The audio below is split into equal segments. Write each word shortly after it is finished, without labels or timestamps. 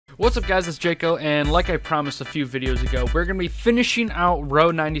What's up guys, it's Jaco, and like I promised a few videos ago, we're going to be finishing out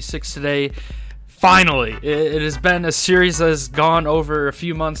Road 96 today. Finally! It has been a series that has gone over a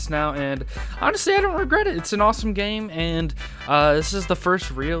few months now, and honestly I don't regret it. It's an awesome game, and this is the first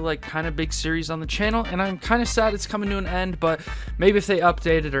real kind of big series on the channel, and I'm kind of sad it's coming to an end, but maybe if they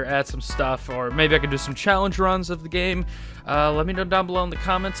update it or add some stuff, or maybe I could do some challenge runs of the game, let me know down below in the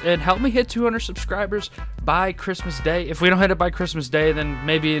comments, and help me hit 200 subscribers by Christmas Day. If we don't hit it by Christmas Day, then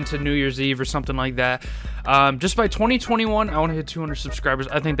maybe into New Year's Eve or something like that. Just by 2021, I want to hit 200 subscribers.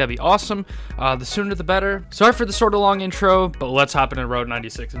 I think that'd be awesome. The sooner the better. Sorry for the sort of long intro, but let's hop into Road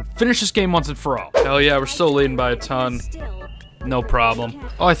 96 and finish this game once and for all. Hell yeah, we're still leading by a ton. No problem.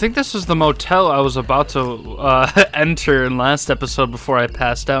 Oh, I think this is the motel I was about to enter in last episode before I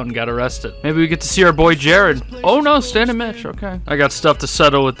passed out and got arrested. Maybe we get to see our boy Jared. Oh no, standing match. Okay. I got stuff to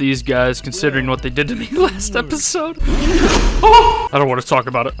settle with these guys considering what they did to me last episode. Oh! I don't want to talk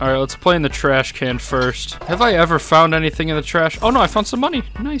about it. Alright, let's play in the trash can first. Have I ever found anything in the trash? Oh no, I found some money.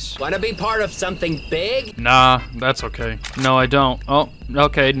 Nice. Want to be part of something big? Nah, that's okay. No, I don't. Oh,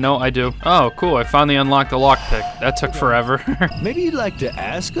 okay, no, I do. Oh, cool. I finally unlocked the lockpick. That took forever. Maybe you'd like to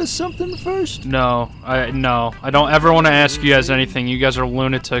ask us something first? No, I don't ever want to ask you guys anything. You guys are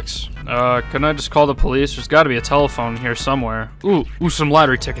lunatics. Can I just call the police? There's got to be a telephone here somewhere. Ooh, some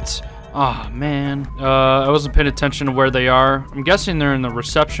lottery tickets. Oh man, I wasn't paying attention to where they are. I'm guessing they're in the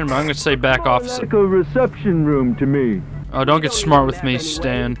reception, but I'm gonna say back office. Like a reception room to me. Oh, don't get smart with me,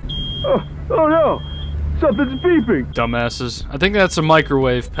 Stan. Oh no! Something's beeping. Dumbasses. I think that's a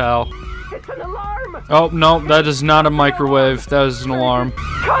microwave, pal. It's an alarm! Oh, no, that is not a microwave. That is an alarm.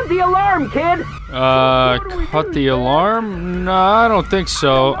 Cut the alarm, kid! Cut the alarm? No, I don't think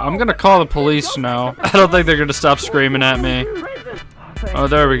so. I'm gonna call the police now. I don't think they're gonna stop screaming at me. Oh,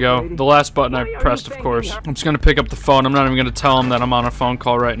 there we go. The last button I pressed, of course. I'm just gonna pick up the phone. I'm not even gonna tell them that I'm on a phone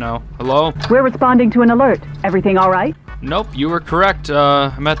call right now. Hello? We're responding to an alert. Everything all right? Nope, you were correct.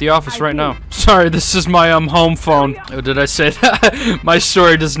 I'm at the office right now. Sorry, this is my home phone. Oh, did I say that? My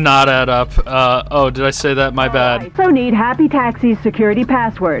story does not add up. Oh, did I say that? My bad. So need Happy Taxi's security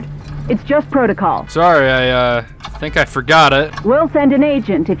password. It's just protocol. Sorry, I think I forgot it. We'll send an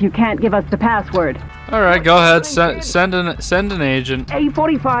agent if you can't give us the password. Alright, go ahead. Send an agent.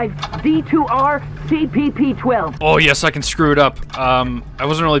 A45 D2R CPP12. Oh, yes, I can screw it up. I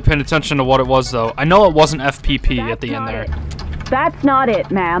wasn't really paying attention to what it was, though. I know it wasn't FPP at the end there. That's not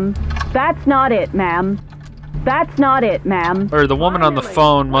it, ma'am. That's not it, ma'am. That's not it, ma'am. Or the woman on the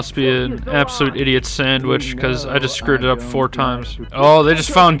phone must be an absolute idiot sandwich, because I just screwed it up 4 times. Oh, they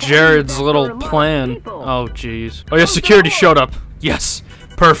just found Jared's little plan. Oh, jeez. Oh, yeah, security showed up. Yes.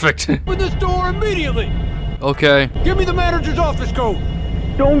 Perfect. Open this door immediately! Okay. Give me the manager's office code!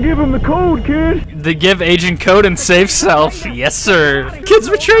 Don't give him the code, kid! They give agent code and save self. Yes, sir. Kids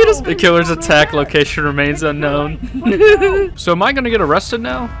betrayed us. The killer's attack location remains unknown. So am I gonna get arrested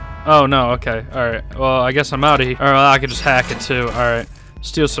now? Oh, no, okay. Alright. Well, I guess I'm out of here. Alright, well, I could just hack it, too. Alright.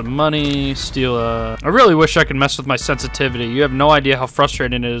 Steal some money, I really wish I could mess with my sensitivity. You have no idea how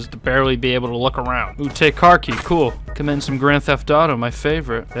frustrating it is to barely be able to look around. Ooh, take car key, cool. Commit some Grand Theft Auto, my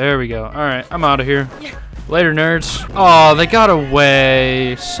favorite. There we go. Alright, I'm out of here. Later, nerds. Oh, they got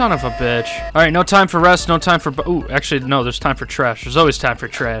away. Son of a bitch. Alright, no time for rest, no time for... Ooh, actually, no, there's time for trash. There's always time for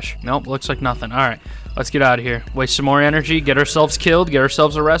trash. Nope, looks like nothing. Alright. Let's get out of here. Waste some more energy, get ourselves killed, get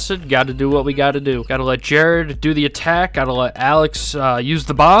ourselves arrested. Gotta do what we gotta do. Gotta let Jared do the attack. Gotta let Alex use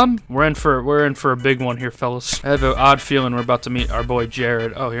the bomb. We're in for a big one here, fellas. I have an odd feeling we're about to meet our boy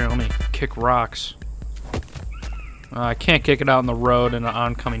Jared. Oh, here, let me kick rocks. I can't kick it out in the road in the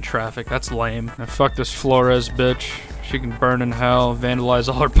oncoming traffic. That's lame. And fuck this Flores bitch. She can burn in hell, vandalize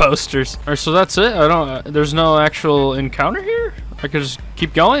all her posters. Alright, so that's it. There's no actual encounter here? I could just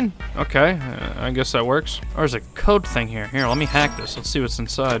keep going? Okay, I guess that works. Oh, there's a code thing here. Here, let me hack this. Let's see what's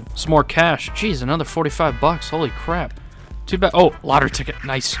inside. Some more cash. Jeez, another 45 bucks. Holy crap. Too bad. Oh, lottery ticket.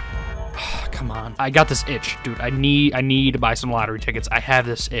 Nice. Oh, come on. I got this itch, dude. I need to buy some lottery tickets. I have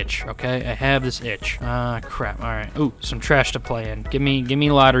this itch, okay? I have this itch. Crap. All right. Ooh, some trash to play in. Give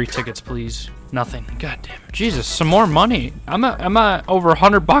me lottery tickets, please. Nothing. God damn it. Jesus, some more money. I'm at over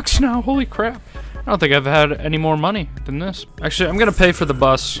 100 bucks now. Holy crap. I don't think I've had any more money than this. Actually, I'm gonna pay for the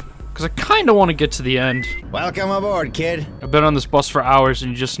bus, because I kind of want to get to the end. Welcome aboard, kid. I've been on this bus for hours,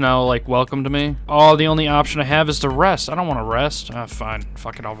 and you just now, welcomed me. Oh, the only option I have is to rest. I don't want to rest. Fine.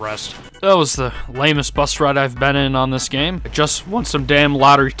 Fuck it, I'll rest. That was the lamest bus ride I've been in on this game. I just want some damn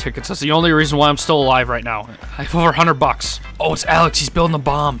lottery tickets. That's the only reason why I'm still alive right now. I have over 100 bucks. Oh, it's Alex. He's building the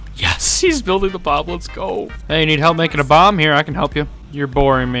bomb. Yes, he's building the bomb. Let's go. Hey, you need help making a bomb? Here, I can help you. You're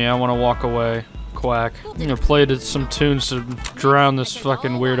boring me. I want to walk away. quack. I'm gonna play some tunes to drown this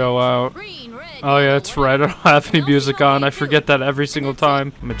fucking weirdo out. Oh yeah, that's right. I don't have any music on. I forget that every single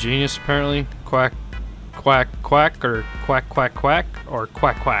time. I'm a genius, apparently. Quack, quack, quack, or quack, quack, quack, or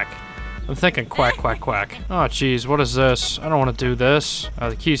quack, quack. I'm thinking quack, quack, quack. Oh, jeez, what is this? I don't want to do this.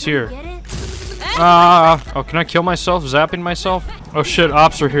 The key's here. Oh, can I kill myself? Zapping myself? Oh shit,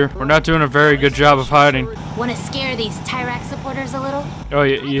 ops are here. We're not doing a very good job of hiding. Want to scare these Tyrax supporters a little? Oh,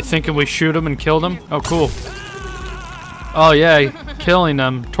 you thinking we shoot them and kill them? Oh, cool. Oh yeah, killing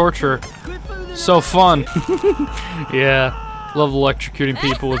them. Torture. So fun. Yeah, love electrocuting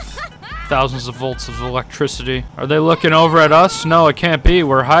people with thousands of volts of electricity. Are they looking over at us? No, it can't be.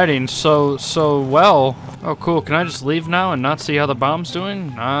 We're hiding so well. Oh, cool. Can I just leave now and not see how the bomb's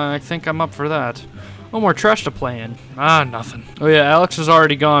doing? I think I'm up for that. One more trash to play in. Nothing. Oh yeah, Alex is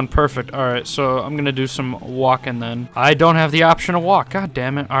already gone. Perfect. Alright, so I'm gonna do some walking then. I don't have the option to walk. God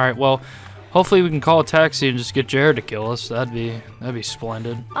damn it. Alright, well, hopefully we can call a taxi and just get Jared to kill us. That'd be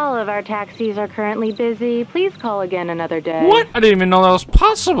splendid. All of our taxis are currently busy. Please call again another day. What? I didn't even know that was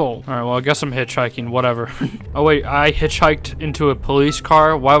possible. Alright, well, I guess I'm hitchhiking. Whatever. Oh wait, I hitchhiked into a police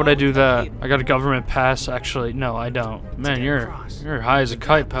car? Why would I do that? I got a government pass. Actually, no, I don't. Man, you're high as a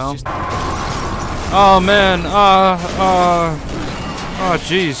kite, pal. Oh man, oh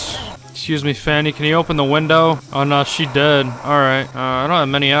jeez. Excuse me, Fanny, can you open the window? Oh no, she dead. Alright, I don't have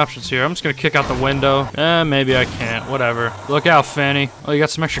many options here. I'm just gonna kick out the window. Maybe I can't, whatever. Look out, Fanny. Oh, you got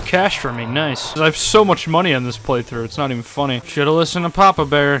some extra cash for me, nice. I have so much money on this playthrough, it's not even funny. Should've listened to Papa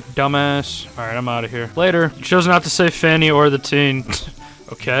Bear, dumbass. Alright, I'm out of here. Later. Chose not to say Fanny or the teen.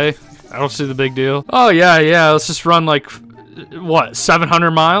 Okay, I don't see the big deal. Oh yeah, let's just run like... what,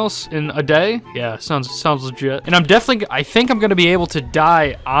 700 miles in a day? Yeah, sounds legit. And I think I'm gonna be able to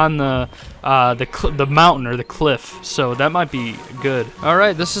die on the mountain or the cliff, so that might be good. All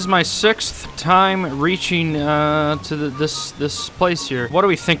right, this is my 6th time reaching to this place here. What do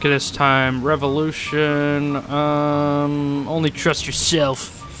we think of this time? Revolution. Only trust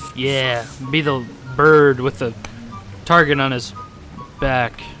yourself. Yeah, be the bird with the target on his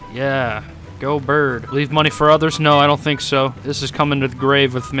back. Yeah. Go bird. Leave money for others? No, I don't think so. This is coming to the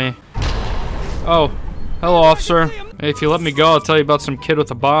grave with me. Oh, hello, officer. Hey, if you let me go, I'll tell you about some kid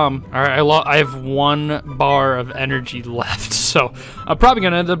with a bomb. Alright, I have 1 bar of energy left, so I'm probably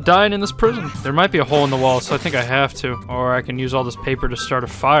gonna end up dying in this prison. There might be a hole in the wall, so I think I have to. Or I can use all this paper to start a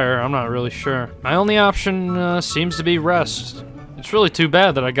fire. I'm not really sure. My only option seems to be rest. It's really too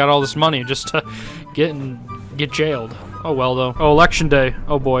bad that I got all this money just to get jailed. Oh well though. Oh, election day.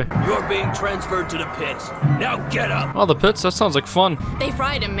 Oh boy. You're being transferred to the pits. Now get up. Oh, the pits? That sounds like fun. They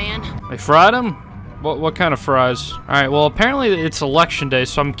fried him, man. They fried him? What kind of fries? Alright, well apparently it's election day,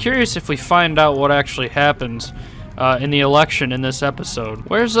 so I'm curious if we find out what actually happens in the election in this episode.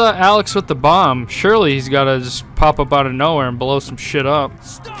 Where's Alex with the bomb? Surely he's gotta just pop up out of nowhere and blow some shit up.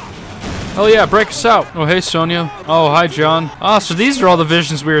 Stop. Oh yeah, break us out. Oh hey Sonia. Oh hi John. Ah, so these are all the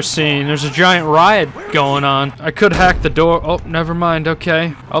visions we were seeing. There's a giant riot going on. I could hack the door. Oh, never mind.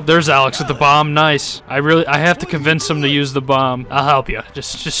 Okay. Oh, there's Alex with the bomb. Nice. I have to convince him to use the bomb. I'll help you.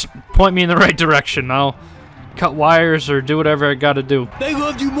 Just point me in the right direction. I'll cut wires or do whatever I gotta do. They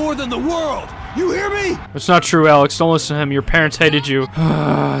loved you more than the world. You hear me? It's not true, Alex. Don't listen to him. Your parents hated you.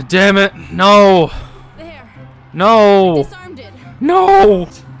 Damn it. No. There. No. Disarmed it. No.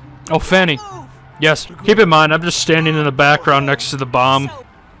 Oh, Fanny. Yes. Keep in mind, I'm just standing in the background next to the bomb.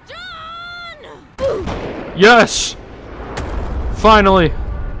 Yes! Finally!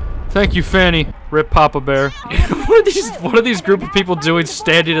 Thank you, Fanny. Rip Papa Bear. What are these group of people doing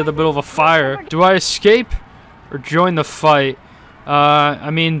standing in the middle of a fire? Do I escape or join the fight? I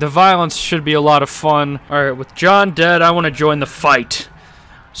mean, the violence should be a lot of fun. Alright, with John dead, I want to join the fight.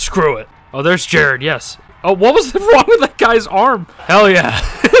 Screw it. Oh, there's Jared, yes. Oh, what was wrong with that guy's arm? Hell yeah.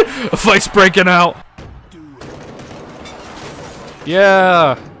 A fight's breaking out.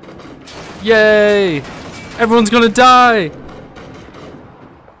 Yeah. Yay. Everyone's gonna die.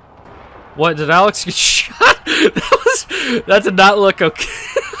 What, did Alex get shot? That did not look okay.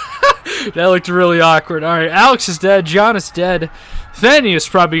 That looked really awkward. Alright, Alex is dead. John is dead. Fanny is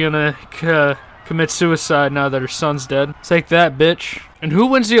probably gonna commit suicide now that her son's dead. Take that, bitch. And who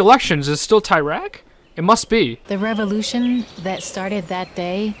wins the elections? Is it still Tyrak? It must be. The revolution that started that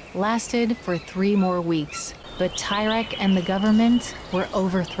day lasted for 3 more weeks, but Tyrak and the government were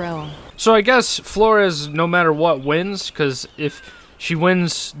overthrown. So I guess Flores, no matter what, wins, because if she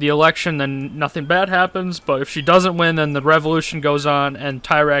wins the election, then nothing bad happens, but if she doesn't win, then the revolution goes on and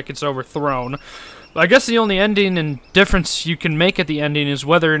Tyrak gets overthrown. But I guess the only ending and difference you can make at the ending is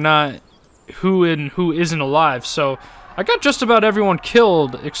whether or not who isn't alive, so I I got just about everyone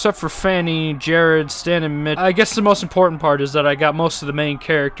killed, except for Fanny, Jared, Stan, and Mitch. I guess the most important part is that I got most of the main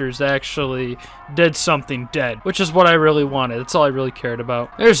characters that actually did something dead, which is what I really wanted. That's all I really cared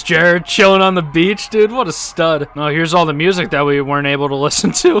about. There's Jared chilling on the beach, dude. What a stud. Oh, here's all the music that we weren't able to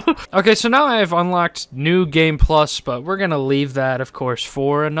listen to. Okay, so now I've unlocked New Game Plus, but we're gonna leave that, of course,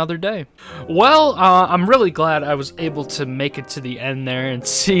 for another day. Well, I'm really glad I was able to make it to the end there and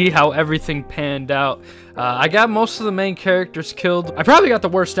see how everything panned out. I got most of the main characters killed. I probably got the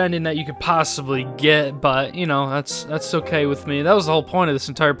worst ending that you could possibly get, but, you know, that's okay with me. That was the whole point of this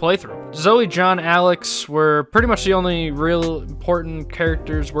entire playthrough. Zoe, John, Alex were pretty much the only real important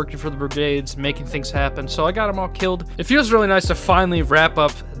characters working for the brigades, making things happen, so I got them all killed. It feels really nice to finally wrap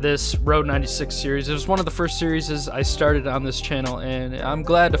up this Road 96 series. It was one of the first series I started on this channel, and I'm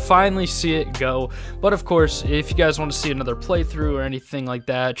glad to finally see it go. But of course, if you guys want to see another playthrough or anything like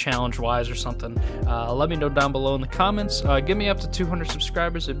that, challenge-wise or something, let me know down below in the comments. Give me up to 200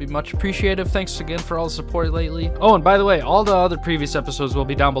 subscribers. It'd be much appreciated. Thanks again for all the support lately. Oh, and by the way, all the other previous episodes will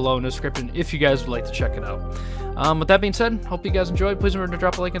be down below in the description if you guys would like to check it out. With that being said, hope you guys enjoyed. Please remember to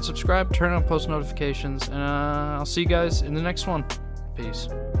drop a like and subscribe, turn on post notifications, and I'll see you guys in the next one. Peace.